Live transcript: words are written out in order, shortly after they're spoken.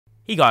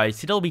Hey guys,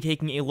 today we'll be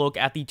taking a look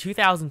at the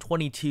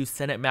 2022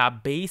 Senate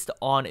map based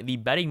on the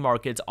betting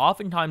markets.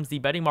 Oftentimes, the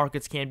betting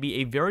markets can be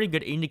a very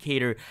good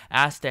indicator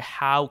as to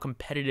how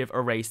competitive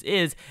a race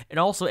is, and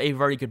also a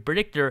very good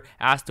predictor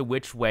as to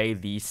which way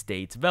these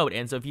states vote.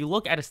 And so if you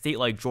look at a state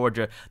like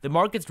Georgia, the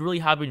markets really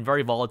have been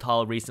very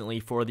volatile recently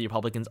for the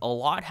Republicans. A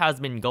lot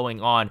has been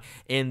going on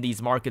in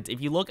these markets.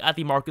 If you look at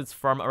the markets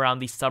from around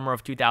the summer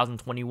of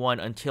 2021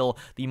 until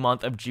the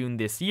month of June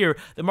this year,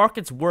 the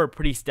markets were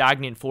pretty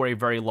stagnant for a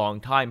very long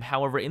time.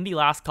 However, in the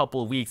last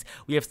couple of weeks,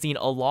 we have seen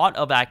a lot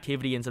of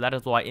activity, and so that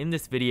is why in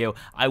this video,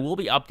 I will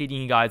be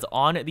updating you guys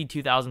on the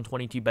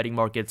 2022 betting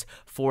markets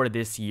for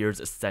this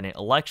year's Senate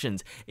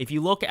elections. If you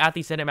look at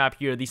the Senate map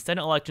here, the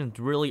Senate elections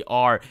really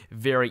are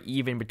very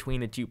even between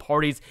the two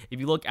parties.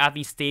 If you look at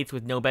the states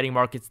with no betting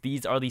markets,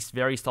 these are these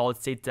very solid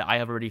states that I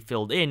have already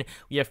filled in.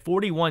 We have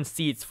 41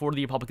 seats for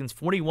the Republicans,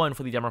 41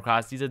 for the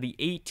Democrats. These are the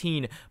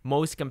 18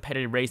 most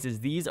competitive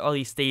races. These are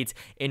the states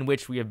in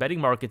which we have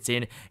betting markets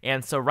in,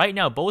 and so right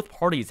now, both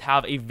parties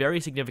have a very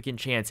significant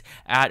chance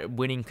at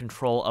winning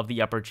control of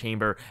the upper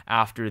chamber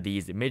after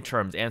these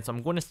midterms. And so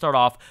I'm going to start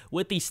off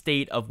with the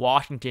state of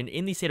Washington.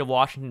 In the state of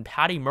Washington,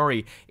 Patty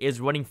Murray is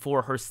running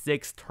for her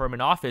 6th term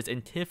in office,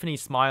 and Tiffany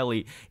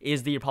Smiley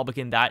is the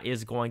Republican that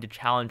is going to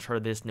challenge her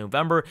this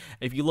November.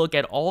 If you look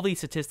at all the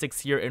statistics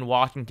here in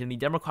Washington, the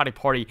Democratic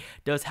Party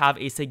does have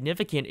a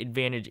significant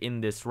advantage in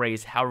this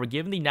race. However,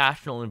 given the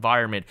national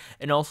environment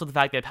and also the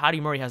fact that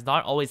Patty Murray has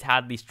not always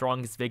had the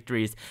strongest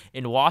victories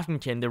in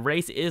Washington, the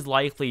race is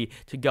likely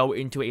to go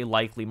into a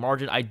likely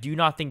margin. I do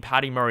not think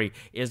Patty Murray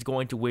is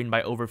going to win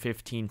by over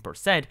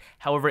 15%.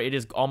 However, it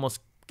is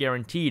almost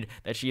guaranteed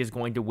that she is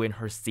going to win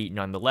her seat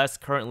nonetheless.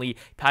 Currently,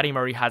 Patty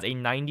Murray has a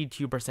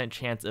 92%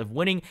 chance of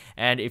winning,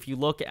 and if you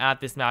look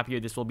at this map here,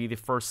 this will be the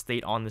first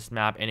state on this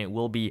map, and it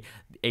will be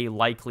a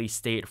likely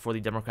state for the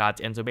Democrats.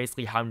 And so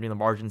basically how I'm doing the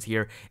margins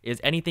here is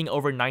anything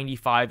over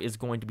 95 is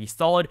going to be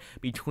solid,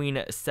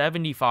 between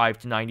 75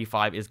 to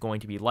 95 is going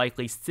to be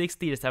likely,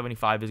 60 to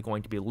 75 is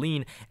going to be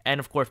lean, and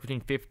of course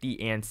between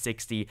 50 and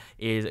 60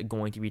 is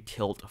going to be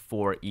tilt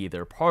for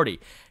either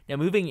party. Now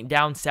moving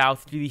down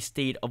south to the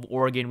state of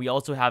Oregon, we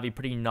also have a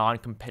pretty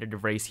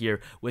non-competitive race here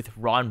with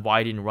Ron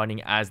Wyden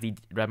running as the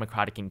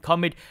Democratic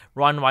incumbent.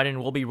 Ron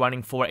Wyden will be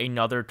running for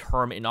another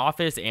term in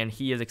office, and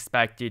he is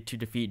expected to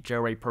defeat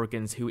Joe Ray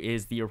Perkins, who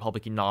is the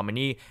Republican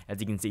nominee.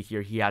 As you can see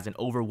here, he has an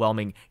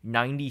overwhelming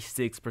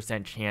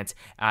 96% chance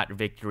at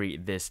victory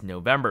this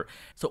November.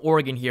 So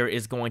Oregon here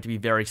is going to be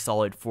very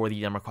solid for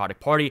the Democratic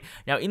Party.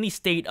 Now in the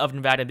state of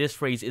Nevada,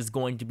 this race is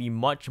going to be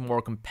much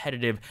more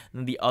competitive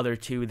than the other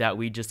two that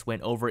we just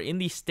went over. In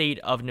the state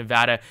of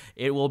Nevada,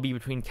 it will be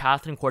between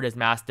Catherine Cortez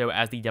Masto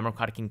as the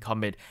Democratic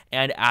incumbent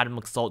and Adam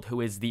Laxalt,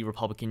 who is the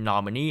Republican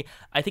nominee.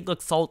 I think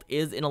Laxalt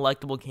is an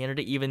electable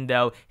candidate, even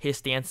though his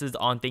stances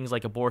on things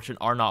like abortion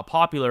are not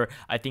popular.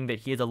 I think that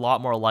he is a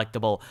lot more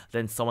electable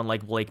than someone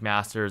like Blake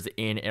Masters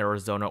in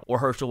Arizona, or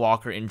Herschel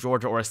Walker in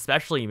Georgia, or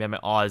especially Mehmet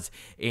Oz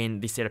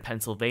in the state of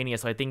Pennsylvania.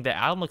 So I think that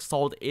Adam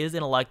Laxalt is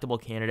an electable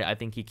candidate. I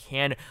think he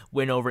can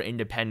win over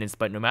independents,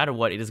 but no matter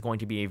what, it is going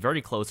to be a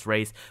very close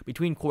race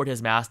between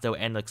Cortez Masto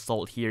and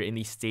Laxalt here in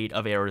the state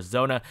of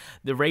Arizona.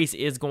 The race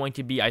is going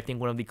to be, I think,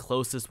 one of the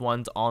closest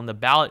ones on the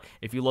ballot.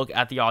 If you look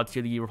at the odds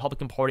here, the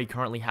Republican Party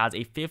currently has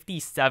a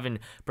 57%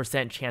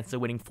 chance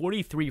of winning,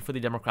 43% for the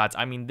Democrats.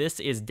 I mean, this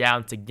is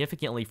down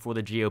significantly for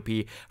the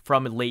GOP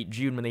from late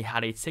June when they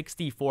had a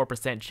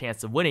 64%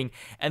 chance of winning,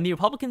 and the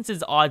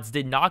Republicans' odds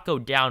did not go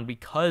down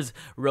because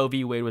Roe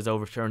v. Wade was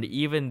overturned.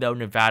 Even though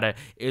Nevada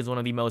is one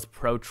of the most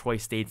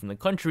pro-choice states in the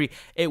country,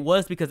 it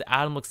was because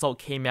Adam Laxalt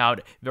came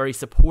out very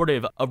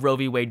supportive of Roe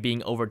v. Wade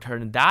being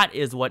overturned. That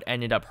is what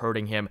ended up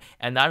hurting him,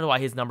 and that is why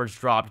his numbers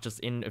dropped just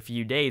in a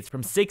few days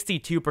from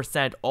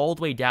 62% all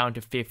the way down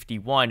to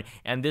 51%,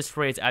 and this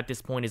race at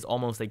this point is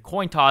almost a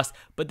coin toss,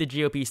 but the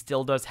GOP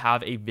still does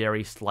have a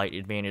very slight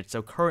advantage.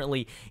 So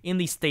currently in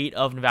the state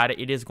of Nevada,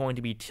 it is going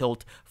to be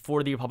tilt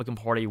for the Republican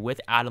Party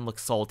with Adam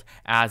Laxalt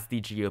as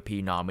the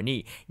GOP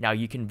nominee. Now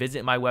you can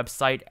visit my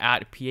website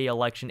at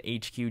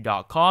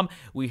paelectionhq.com.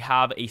 We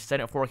have a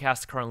Senate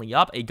forecast currently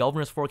up, a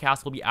governor's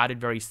forecast will be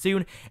added very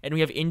soon, and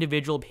we have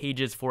individual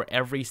pages for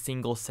every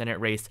single Senate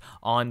race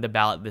on the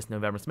ballot this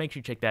November. So make sure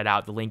you check that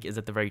out. The link is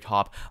at the very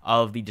top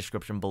of the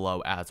description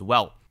below as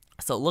well.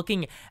 So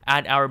looking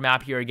at our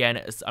map here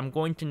again, I'm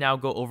going to now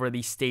go over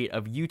the state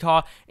of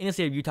Utah. In the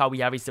state of Utah, we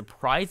have a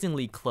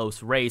surprisingly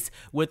close race,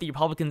 with the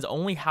Republicans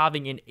only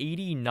having an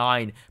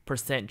 89%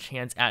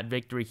 chance at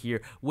victory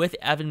here, with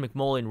Evan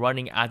McMullin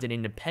running as an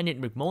independent.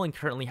 McMullin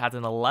currently has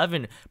an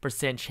 11%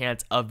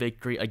 chance of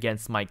victory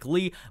against Mike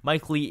Lee.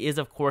 Mike Lee is,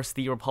 of course,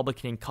 the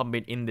Republican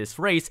incumbent in this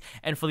race,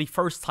 and for the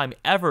first time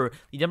ever,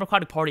 the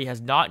Democratic Party has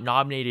not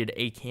nominated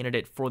a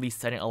candidate for the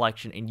Senate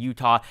election in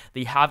Utah.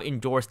 They have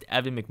endorsed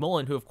Evan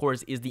McMullin, who, of course,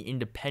 course, is the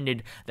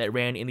independent that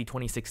ran in the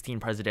 2016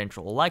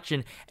 presidential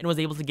election and was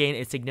able to gain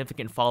a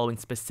significant following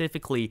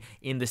specifically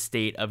in the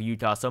state of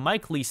Utah. So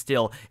Mike Lee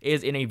still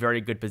is in a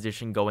very good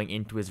position going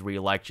into his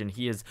re-election.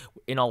 He is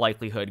in all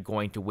likelihood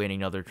going to win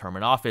another term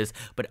in office,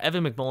 but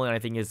Evan McMullin, I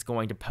think, is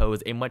going to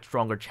pose a much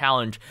stronger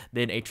challenge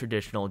than a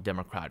traditional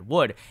Democrat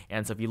would.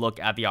 And so if you look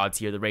at the odds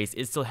here, the race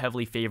is still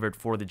heavily favored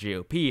for the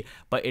GOP,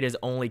 but it is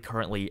only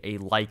currently a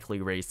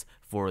likely race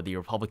for the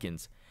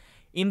Republicans.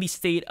 In the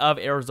state of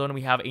Arizona,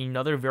 we have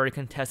another very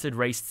contested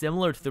race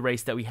similar to the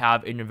race that we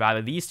have in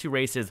Nevada. These two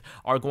races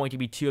are going to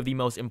be two of the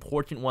most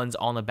important ones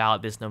on the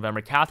ballot this November.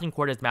 Catherine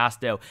Cortez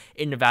Masto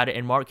in Nevada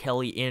and Mark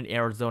Kelly in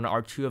Arizona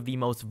are two of the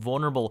most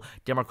vulnerable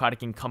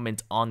Democratic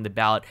incumbents on the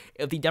ballot.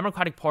 If the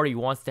Democratic Party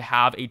wants to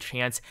have a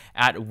chance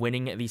at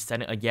winning the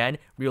Senate again,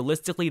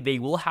 realistically, they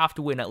will have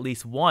to win at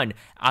least one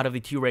out of the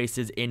two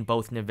races in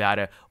both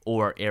Nevada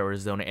or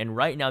Arizona. And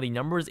right now, the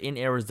numbers in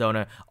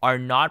Arizona are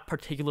not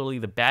particularly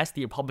the best.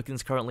 The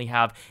Republicans currently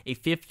have a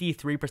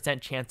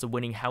 53% chance of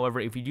winning. However,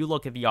 if you do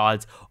look at the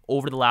odds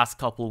over the last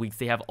couple of weeks,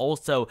 they have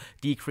also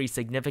decreased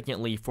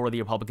significantly for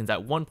the Republicans.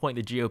 At one point,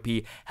 the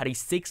GOP had a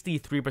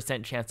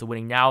 63% chance of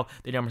winning. Now,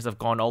 the numbers have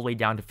gone all the way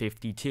down to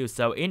 52.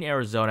 So in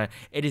Arizona,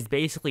 it is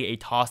basically a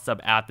toss-up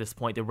at this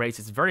point. The race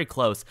is very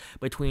close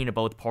between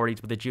both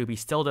parties, but the GOP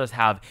still does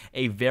have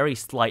a very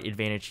slight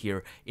advantage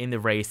here in the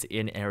race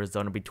in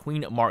Arizona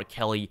between Mark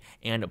Kelly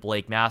and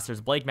Blake Masters.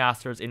 Blake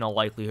Masters, in all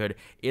likelihood,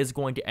 is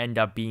going to end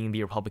up being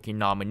the Republican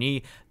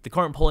nominee. The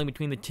current polling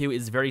between the two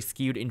is very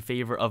skewed in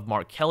favor of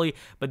Mark Kelly,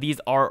 but these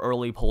are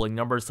early polling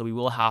numbers, so we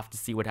will have to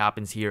see what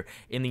happens here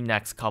in the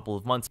next couple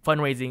of months.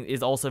 Fundraising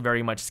is also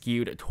very much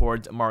skewed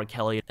towards Mark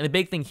Kelly, and the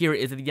big thing here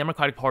is that the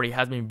Democratic Party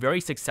has been very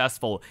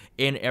successful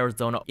in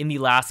Arizona in the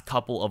last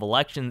couple of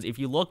elections. If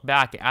you look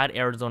back at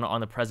Arizona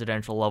on the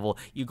presidential level,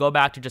 you go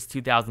back to just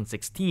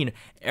 2016,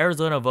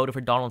 Arizona voted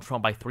for Donald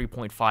Trump by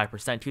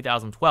 3.5%.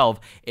 2012,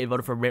 it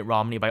voted for Mitt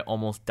Romney by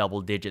almost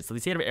double digits. So the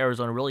state of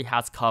Arizona really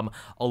has come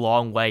a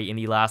long way in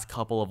the last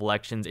couple of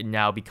elections and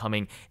now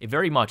becoming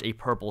very much a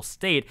purple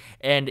state.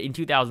 And in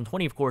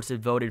 2020, of course, it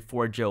voted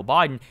for Joe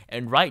Biden.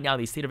 And right now,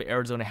 the state of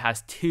Arizona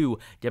has two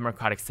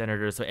Democratic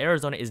senators. So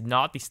Arizona is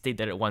not the state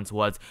that it once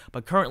was,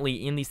 but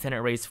currently in the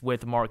Senate race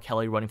with Mark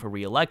Kelly running for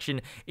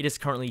re-election, it is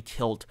currently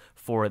tilt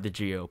for the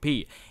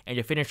GOP. And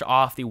to finish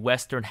off the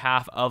western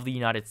half of the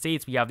United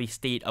States, we have the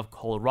state of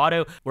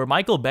Colorado, where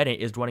Michael Bennet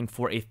is running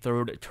for a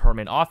third term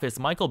in office.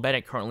 Michael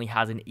Bennet currently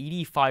has an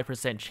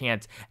 85%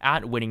 chance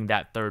at winning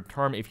that third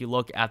term. If you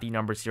look at the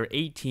numbers here,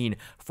 18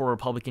 for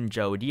Republican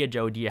Joe Dia.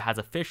 Joe Dia has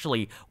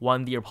officially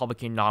won the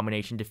Republican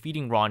nomination,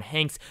 defeating Ron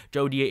Hanks.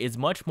 Joe Dia is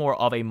much more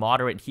of a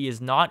moderate. He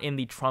is not in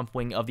the Trump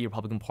wing of the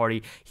Republican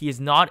Party. He is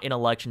not an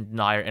election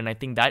denier, and I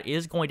think that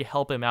is going to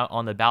help him out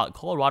on the ballot.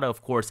 Colorado,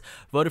 of course,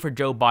 voted for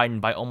Joe Biden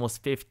by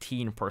almost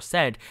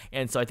 15%,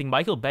 and so I think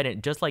Michael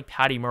Bennet, just like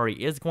Patty Murray,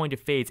 is going to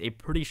face a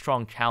pretty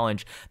strong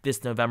challenge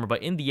this November,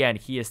 but in the end,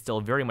 he is still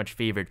very much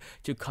favored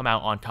to come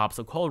out on top.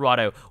 So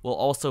Colorado will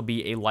also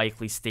be a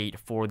likely state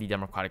for the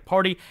Democratic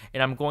Party,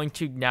 and I'm going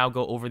to now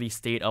go over the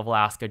state of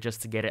Alaska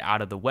just to get it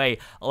out of the way.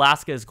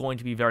 Alaska is going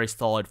to be very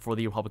solid for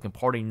the Republican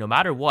Party. No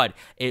matter what,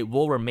 it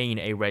will remain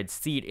a red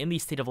seat. In the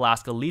state of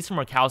Alaska, Lisa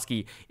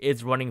Murkowski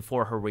is running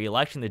for her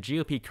re-election. The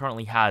GOP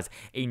currently has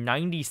a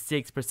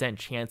 96%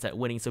 chance at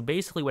winning. So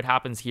basically what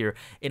happens here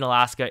in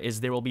Alaska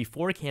is there will be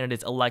 4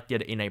 candidates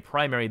elected in a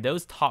primary.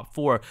 Those top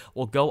 4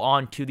 will go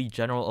on to the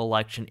general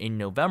election in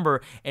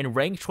November, and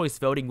ranked choice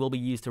voting will be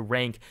used to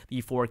rank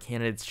the 4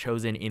 candidates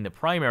chosen in the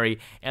primary.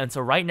 And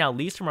so right now,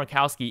 Lisa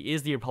Murkowski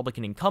is the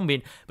Republican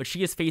incumbent, but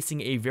she is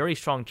facing a very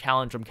strong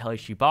challenge from Kelly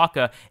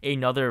Tshibaka,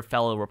 another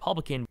fellow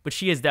Republican, but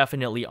she is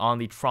definitely on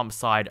the Trump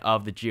side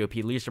of the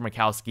GOP. Lisa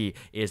Murkowski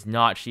is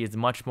not. She is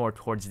much more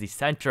towards the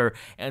center,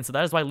 and so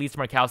that is why Lisa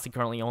Murkowski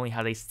currently only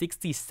has a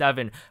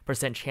 67%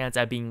 chance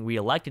at being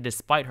reelected,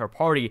 despite her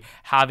party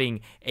having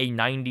a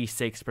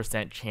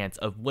 96% chance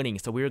of winning.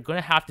 So we're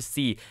going to have to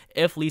see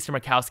if Lisa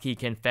Murkowski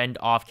can fend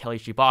off Kelly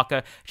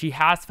Tshibaka. She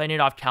has fended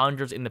off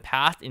challengers in the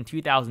past. In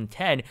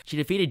 2010, she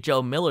defeated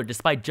Joe Miller,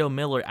 despite Joe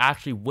Miller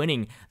actually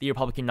winning the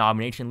Republican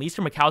nomination.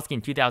 Lisa Murkowski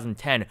in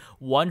 2010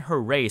 won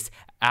her race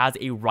as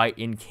a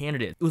write-in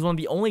candidate. It was one of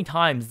the only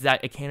times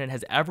that a candidate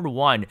has ever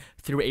won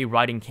through a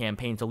write-in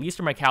campaign. So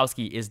Lisa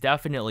Murkowski is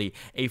definitely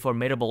a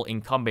formidable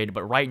incumbent,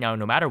 but right now,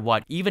 no matter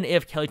what, even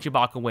if Kelly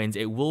Tshibaka wins,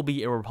 it will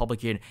be a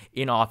Republican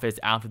in office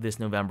after this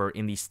November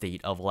in the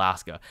state of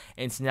Alaska.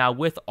 And so now,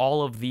 with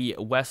all of the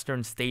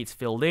western states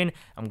filled in,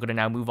 I'm going to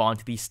now move on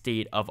to the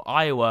state of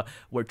Iowa,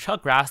 where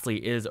Chuck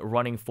Grassley is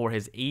running for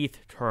his 8th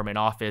term in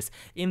office.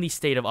 In the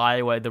state of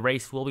Iowa, the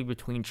race will be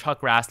between Chuck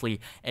Grassley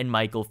and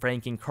Michael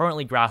Franken.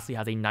 Currently, Grassley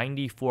has a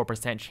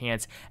 94%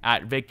 chance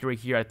at victory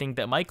here. I think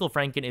that Michael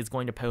Franken is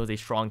going to pose a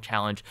strong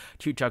challenge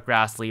to Chuck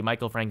Grassley.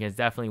 Michael Franken is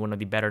definitely one of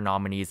the better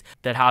nominees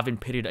that have been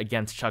pitted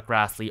against Chuck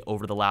Grassley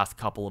over the last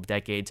couple of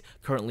decades.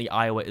 Currently,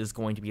 Iowa is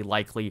going to be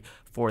likely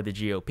for the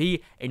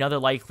GOP. Another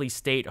likely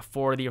state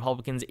for the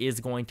Republicans is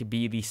going to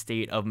be the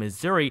state of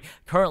Missouri.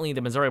 Currently,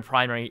 the Missouri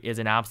primary is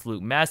an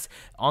absolute mess.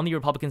 On the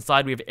Republican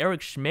side, we have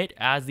Eric Schmidt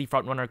as the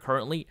frontrunner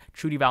currently.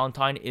 Trudy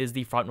Valentine is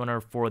the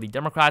frontrunner for the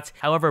Democrats.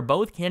 However,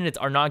 both candidates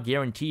are not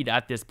guaranteed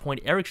at this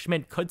point. Eric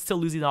Schmidt could still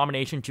lose the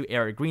nomination to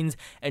Eric Greens,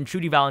 and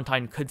Trudy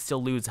Valentine could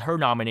still lose her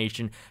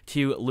nomination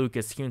to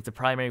Lucas Kunce. The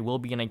primary will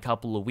be in a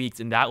couple of weeks,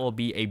 and that will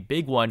be a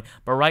big one.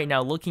 But right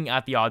now, looking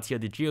at the odds here,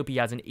 the GOP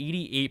has an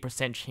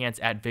 88% chance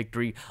at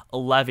victory,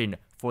 11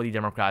 for the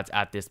Democrats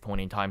at this point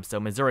in time. So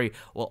Missouri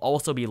will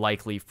also be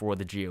likely for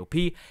the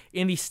GOP.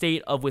 In the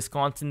state of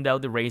Wisconsin, though,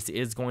 the race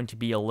is going to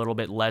be a little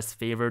bit less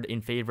favored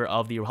in favor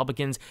of the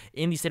Republicans.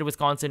 In the state of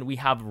Wisconsin, we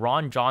have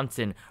Ron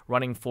Johnson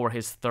running for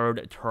his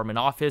third term in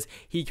office.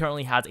 He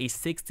currently has a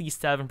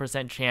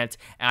 67% chance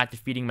at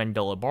defeating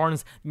Mandela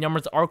Barnes. The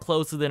numbers are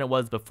closer than it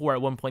was before.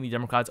 At one point, the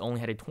Democrats only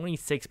had a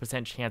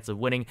 26% chance of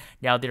winning.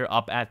 Now they're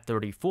up at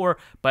 34%,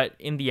 but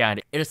in the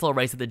end, it is still a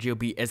race that the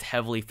GOP is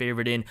heavily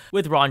favored in,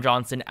 with Ron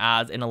Johnson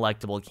as an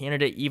electable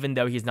candidate. Even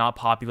though he's not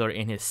popular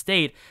in his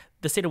state,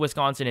 the state of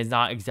Wisconsin is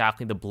not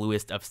exactly the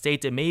bluest of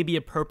states. It may be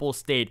a purple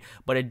state,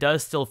 but it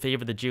does still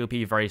favor the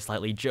GOP very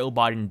slightly. Joe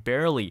Biden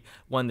barely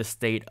won the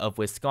state of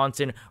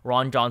Wisconsin.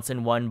 Ron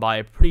Johnson won by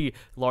a pretty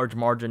large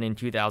margin in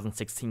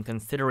 2016,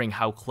 considering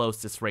how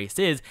close this race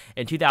is.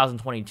 In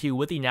 2022,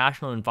 with the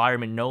national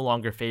environment no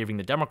longer favoring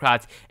the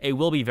Democrats, it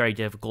will be very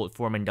difficult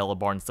for Mandela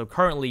Barnes. So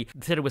currently,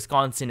 the state of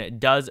Wisconsin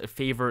does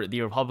favor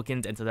the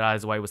Republicans, and so that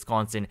is why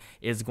Wisconsin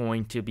is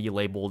going to be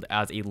labeled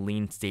as a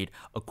lean state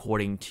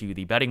according to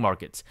the betting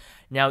markets.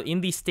 Now,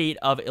 in the state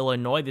of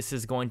Illinois, this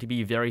is going to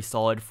be very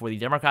solid for the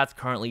Democrats.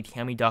 Currently,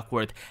 Tammy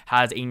Duckworth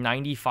has a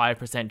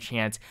 95%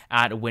 chance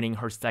at winning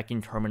her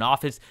second term in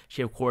office.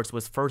 She, of course,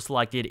 was first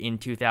elected in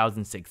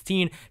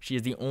 2016. She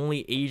is the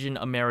only Asian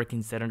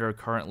American senator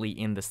currently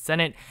in the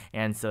Senate,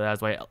 and so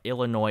that's why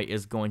Illinois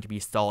is going to be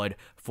solid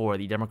for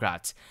the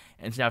Democrats.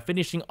 And so now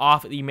finishing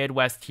off the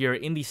Midwest here,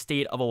 in the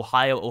state of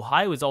Ohio,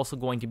 Ohio is also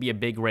going to be a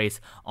big race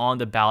on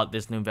the ballot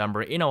this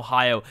November. In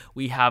Ohio,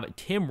 we have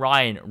Tim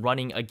Ryan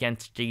running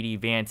against J.D.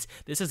 Vance.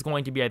 This is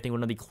going to be, I think,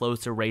 one of the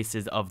closer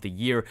races of the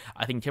year.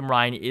 I think Tim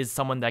Ryan is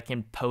someone that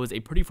can pose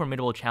a pretty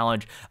formidable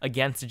challenge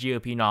against a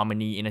GOP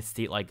nominee in a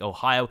state like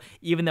Ohio.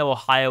 Even though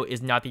Ohio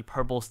is not the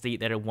purple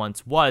state that it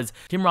once was,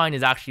 Tim Ryan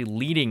is actually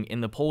leading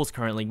in the polls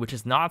currently, which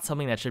is not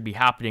something that should be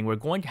happening. We're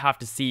going to have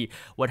to see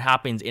what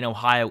happens in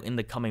Ohio in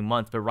the coming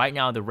months, but right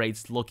now the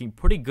rate's looking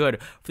pretty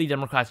good for the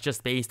Democrats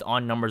just based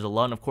on numbers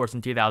alone. Of course,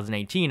 in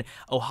 2018,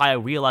 Ohio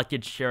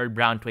re-elected Sherrod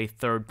Brown to a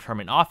third term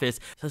in office,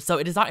 so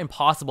it is not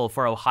impossible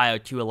for Ohio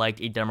to elect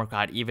a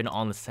Democrat even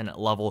on the Senate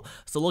level.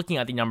 So looking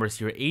at the numbers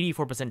here,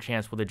 84%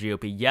 chance for the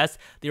GOP. Yes,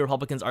 the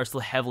Republicans are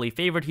still heavily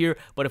favored here,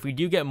 but if we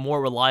do get more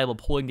reliable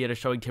polling data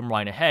showing Tim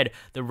Ryan ahead,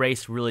 the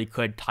race really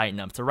could tighten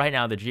up. So right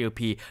now, the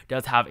GOP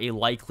does have a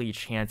likely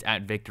chance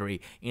at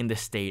victory in the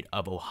state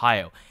of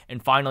Ohio.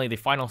 And finally, the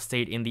final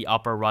state in the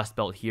upper Rust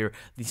Belt here,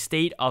 the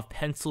state of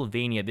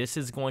Pennsylvania. This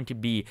is going to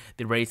be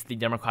the race the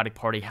Democratic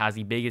Party has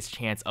the biggest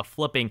chance of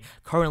flipping.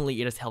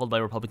 Currently, it is held by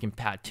Republican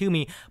Pat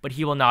Toomey, but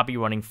he will not be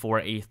running for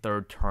a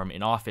third term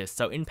in office.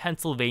 So in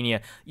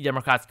Pennsylvania, the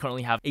Democrats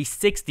currently have a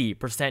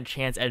 60%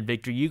 chance at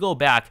victory. You go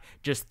back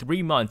just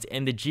 3 months,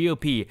 and the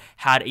GOP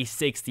had a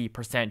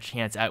 60%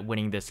 chance at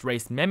winning this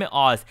race. Mehmet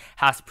Oz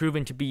has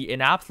proven to be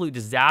an absolute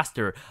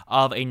disaster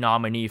of a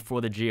nominee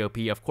for the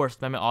GOP. Of course,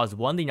 Mehmet Oz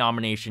won the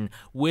nomination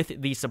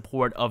with the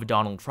support of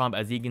Donald Trump.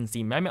 As you can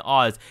see, Mehmet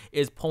Oz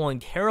is polling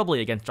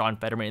terribly against John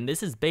Fetterman, and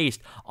this is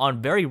based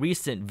on very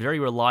recent, very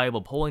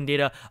reliable polling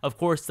data. Of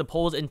course, the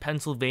polls in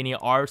Pennsylvania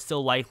are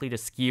still likely to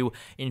skew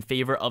in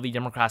favor of the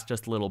Democrats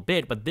just a little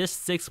bit, but this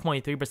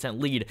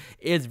 6.3% lead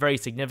is very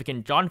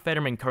significant. John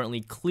Fetterman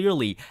currently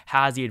clearly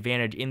has the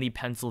advantage in the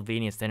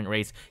Pennsylvania Senate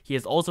race. He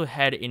is also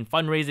ahead in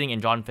fundraising,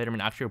 and John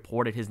Fetterman actually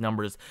reported his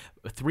numbers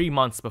 3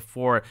 months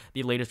before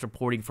the latest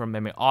reporting from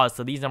Mehmet Oz,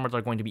 so these numbers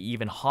are going to be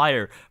even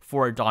higher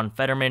for John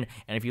Fetterman.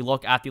 And if you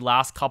look at the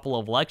last couple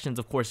of elections,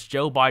 of course,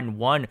 Joe Biden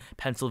won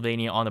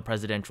Pennsylvania on the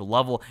presidential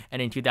level,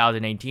 and in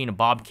 2018,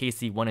 Bob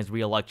Casey won his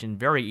re-election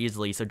very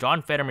easily. So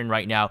John Fetterman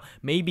right now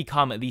may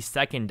become the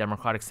second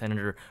Democratic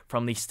senator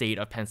from the state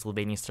of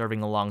Pennsylvania,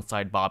 serving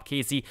alongside Bob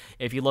Casey.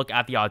 If you look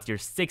at the odds here,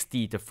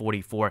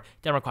 60-44,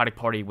 Democratic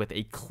Party with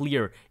a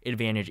clear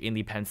advantage in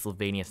the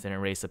Pennsylvania Senate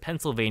race. So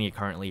Pennsylvania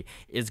currently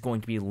is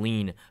going to be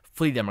lean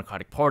for the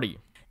Democratic Party.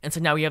 And so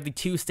now we have the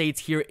two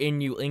states here in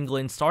New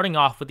England, starting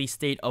off with the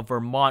state of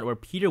Vermont, where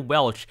Peter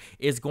Welch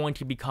is going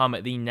to become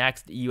the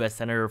next U.S.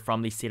 Senator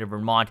from the state of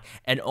Vermont,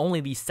 and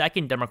only the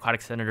second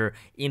Democratic Senator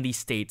in the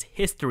state's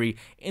history.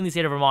 In the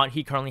state of Vermont,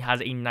 he currently has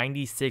a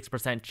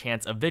 96%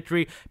 chance of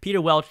victory. Peter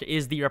Welch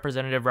is the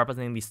representative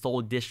representing the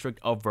Seoul District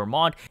of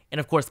Vermont, and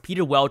of course,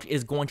 Peter Welch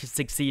is going to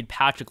succeed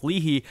Patrick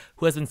Leahy,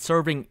 who has been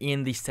serving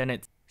in the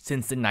Senate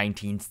since the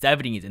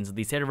 1970s. And so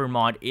the state of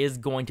Vermont is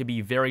going to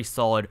be very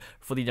solid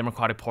for the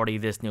Democratic Party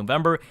this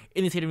November.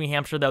 In the state of New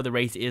Hampshire, though, the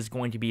race is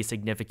going to be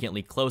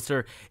significantly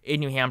closer. In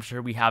New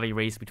Hampshire, we have a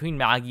race between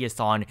Maggie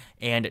Hassan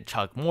and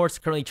Chuck Morse.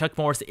 Currently, Chuck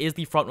Morse is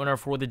the frontrunner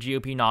for the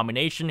GOP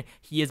nomination.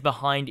 He is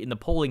behind in the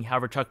polling.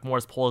 However, Chuck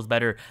Morse polls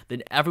better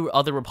than every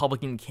other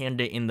Republican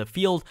candidate in the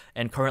field,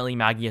 and currently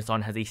Maggie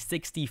Hassan has a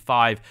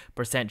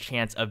 65%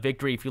 chance of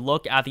victory. If you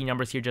look at the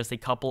numbers here just a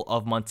couple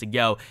of months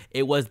ago,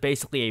 it was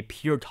basically a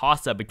pure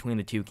toss-up between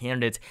the two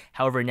candidates.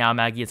 However, now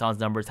Maggie Hassan's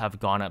numbers have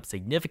gone up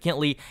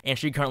significantly, and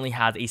she currently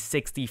has a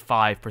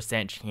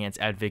 65% chance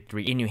at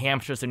victory in New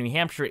Hampshire. So New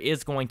Hampshire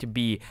is going to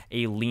be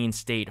a lean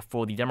state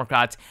for the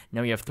Democrats.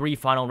 Now we have three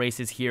final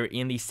races here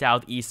in the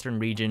southeastern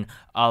region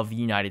of the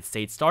United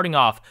States, starting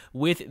off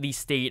with the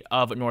state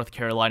of North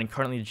Carolina.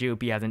 Currently, the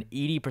GOP has an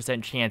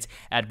 80% chance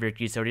at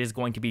victory, so it is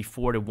going to be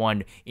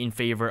 4-1 in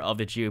favor of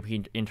the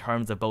GOP in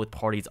terms of both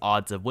parties'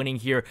 odds of winning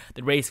here.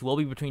 The race will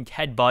be between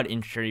Ted Budd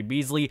and Cheri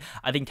Beasley.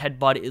 I think Ted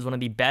Budd is one of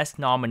the best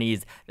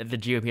nominees that the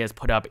GOP has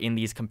put up in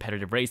these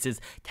competitive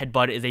races. Ted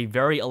Budd is a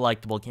very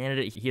electable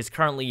candidate. He is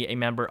currently a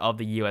member of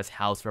the U.S.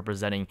 House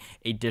representing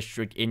a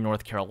district in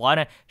North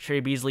Carolina.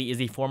 Cheri Beasley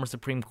is a former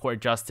Supreme Court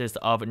Justice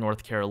of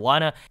North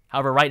Carolina.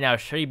 However, right now,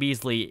 Cheri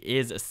Beasley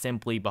is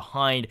simply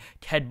behind.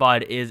 Ted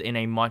Budd is in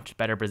a much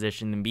better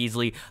position than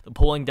Beasley. The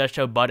polling does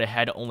show Budd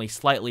ahead only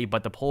slightly,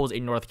 but the polls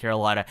in North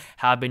Carolina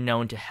have been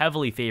known to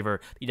heavily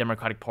favor the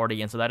Democratic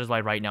Party, and so that is why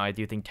right now I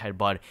do think Ted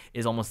Budd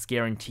is almost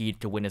guaranteed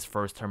to win his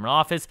first term in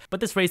office. But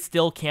this race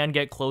still can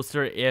get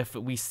closer if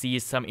we see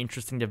some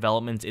interesting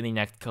developments in the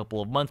next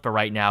couple of months. But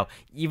right now,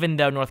 even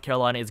though North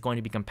Carolina is going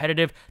to be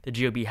competitive, the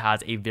GOP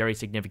has a very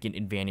significant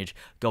advantage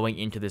going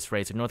into this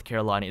race. So North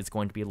Carolina is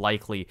going to be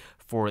likely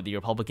for the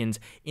Republicans.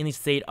 In the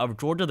state of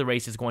Georgia, the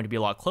race is going to be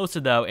a lot closer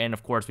though, and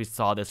of course we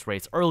saw this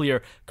race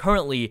earlier.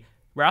 Currently,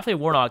 Raphael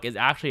Warnock is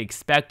actually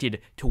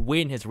expected to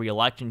win his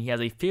re-election. He has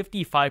a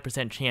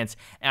 55% chance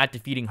at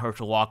defeating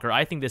Herschel Walker.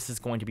 I think this is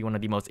going to be one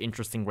of the most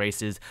interesting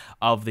races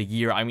of the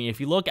year. I mean,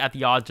 if you look at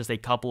the odds just a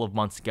couple of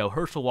months ago,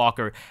 Herschel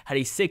Walker had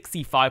a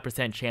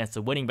 65% chance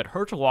of winning, but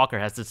Herschel Walker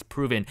has just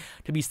proven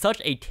to be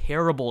such a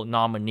terrible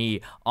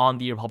nominee on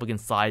the Republican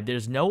side.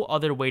 There's no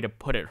other way to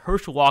put it.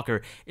 Herschel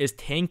Walker is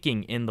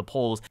tanking in the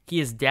polls.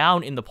 He is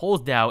down in the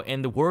polls now,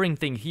 and the worrying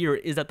thing here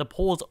is that the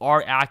polls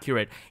are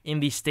accurate in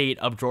the state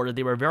of Georgia.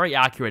 They were very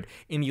accurate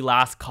in the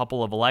last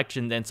couple of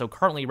elections, and so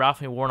currently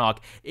Raphael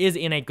Warnock is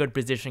in a good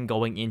position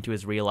going into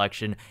his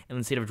re-election, and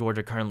the state of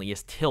Georgia currently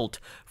is tilt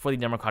for the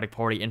Democratic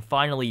Party. And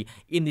finally,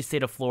 in the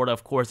state of Florida,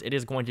 of course, it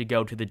is going to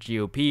go to the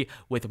GOP,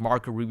 with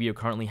Marco Rubio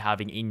currently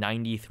having a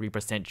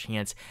 93%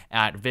 chance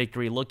at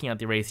victory. Looking at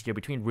the race here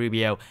between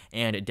Rubio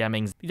and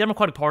Demings, the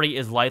Democratic Party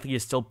is likely to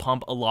still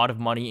pump a lot of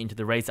money into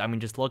the race. I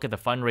mean, just look at the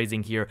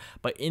fundraising here,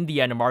 but in the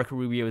end, Marco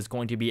Rubio is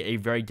going to be a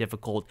very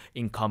difficult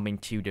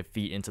incumbent to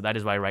defeat, and so that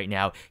is why right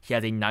now he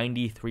has a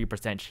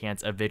 93%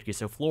 chance of victory.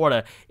 So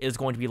Florida is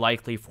going to be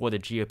likely for the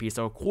GOP.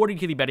 So according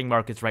to the betting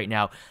markets right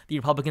now, the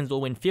Republicans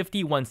will win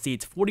 51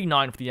 seats,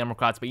 49 for the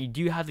Democrats, but you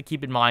do have to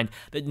keep in mind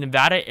that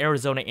Nevada,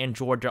 Arizona, and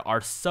Georgia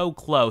are so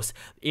close.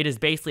 It is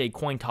basically a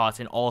coin toss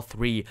in all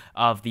three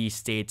of these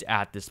states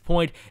at this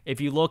point. If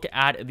you look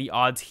at the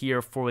odds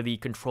here for the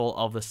control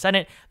of the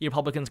Senate, the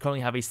Republicans currently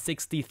have a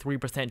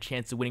 63%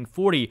 chance of winning,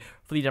 40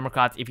 for the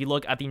Democrats. If you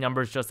look at the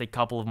numbers just a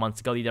couple of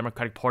months ago, the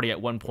Democratic Party at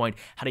one point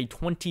had a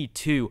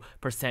 22%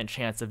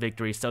 chance of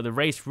victory. So the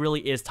race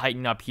really is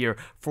tightening up here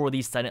for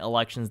the Senate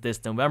elections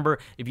this November.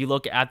 If you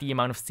look at the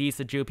amount of seats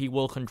the GOP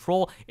will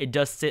control, it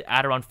does sit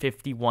at around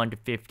 51 to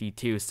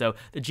 52. So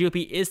the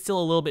GOP is still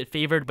a little bit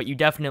favored, but you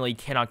definitely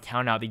cannot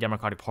count out the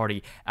Democratic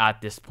Party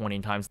at this point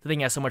in time. So thank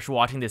you guys so much for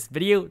watching this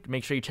video.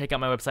 Make sure you check out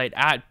my website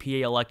at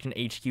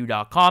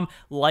paelectionhq.com.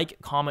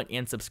 Like, comment,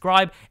 and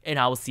subscribe, and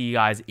I will see you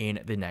guys in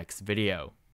the next video.